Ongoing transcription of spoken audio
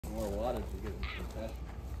more wattage to get some compression.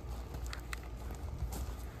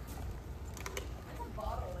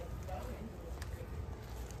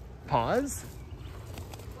 Pause?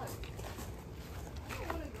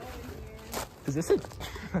 Is this it?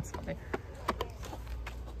 That's funny.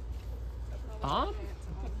 Oh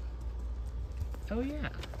yeah.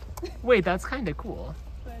 Wait, that's kind of cool.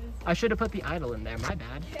 I should have put the idol in there, my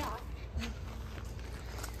bad. Yeah.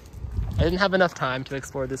 I didn't have enough time to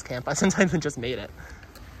explore this campus since I just made it.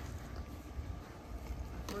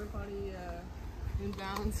 Porta potty in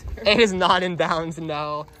bounds. It is not in bounds,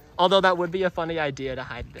 no. Although that would be a funny idea to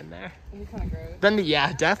hide it in there. It'd be kind of gross. Then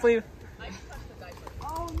yeah, definitely.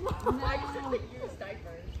 Oh no! I just use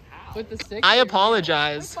diapers. With the stick? I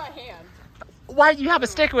apologize. With my hand. Why do you have a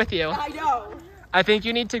stick with you? I know. I think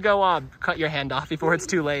you need to go cut your hand off before it's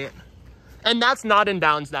too late. And that's not in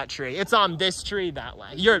bounds, that tree. It's on this tree that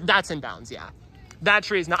way. That's in bounds, yeah. That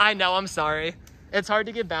tree's not. I know, I'm sorry. It's hard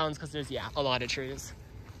to get bounds because there's, yeah, a lot of trees.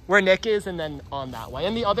 Where Nick is and then on that way.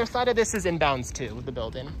 And the other side of this is in bounds too, with the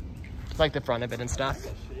building. It's like the front of it and stuff.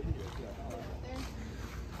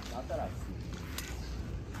 Not that I see.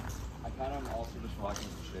 I kind of am also just walking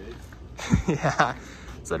with the shade. Yeah,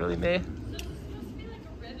 it's literally me.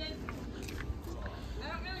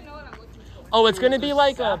 Oh, it's gonna be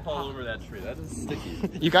like a all over that tree. That is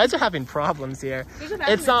sticky. You guys are having problems here.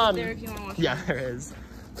 It's there if you want to wash yeah, there is.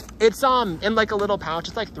 It's in like a little pouch.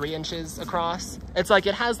 It's like 3 inches across. It's like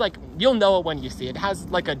it has like you'll know it when you see it. It has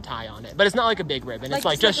like a tie on it, but it's not like a big ribbon. It's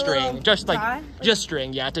like just string, just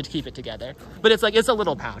string, yeah, to keep it together. But it's a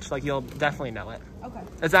little pouch. Like you'll definitely know it. Okay.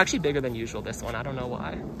 It's actually bigger than usual. This one, I don't know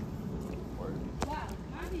why.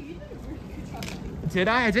 Did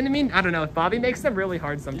I? I didn't mean. I don't know. Bobby makes them really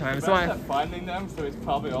hard sometimes. So at finding them, so it's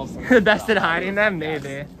probably also the best at hiding them,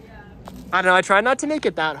 maybe. I don't know. I tried not to make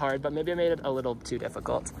it that hard, but maybe I made it a little too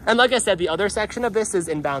difficult. And like I said, the other section of this is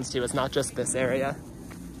in bounds too. It's not just this area.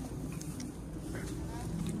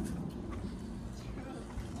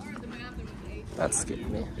 That scared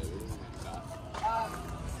me.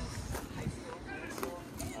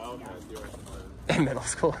 In middle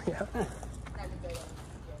school, yeah.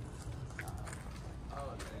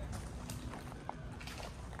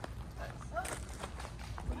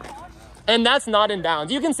 And that's not in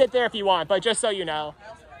bounds. You can sit there if you want, but just so you know.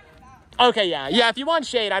 Okay, yeah. Yeah, if you want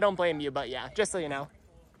shade, I don't blame you, but yeah, just so you know.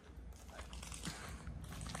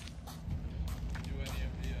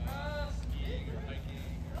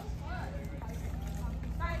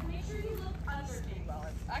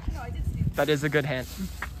 That is a good hint.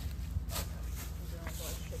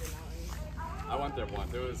 I went there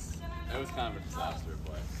once. It was kind of a disaster,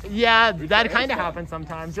 but yeah, that kind of happens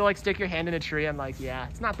sometimes. You'll like stick your hand in a tree and like, yeah,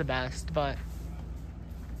 it's not the best, but.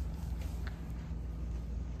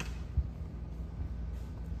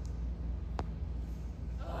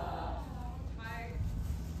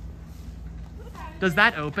 Does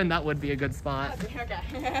that open? That would be a good spot.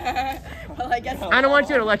 Okay. Well, I guess. I don't want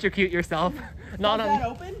you to electrocute yourself. Not Does on. that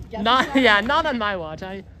open? Yes, Not yeah. Not on my watch.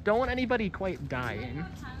 I don't want anybody quite dying.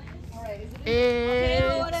 All right.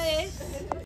 Is it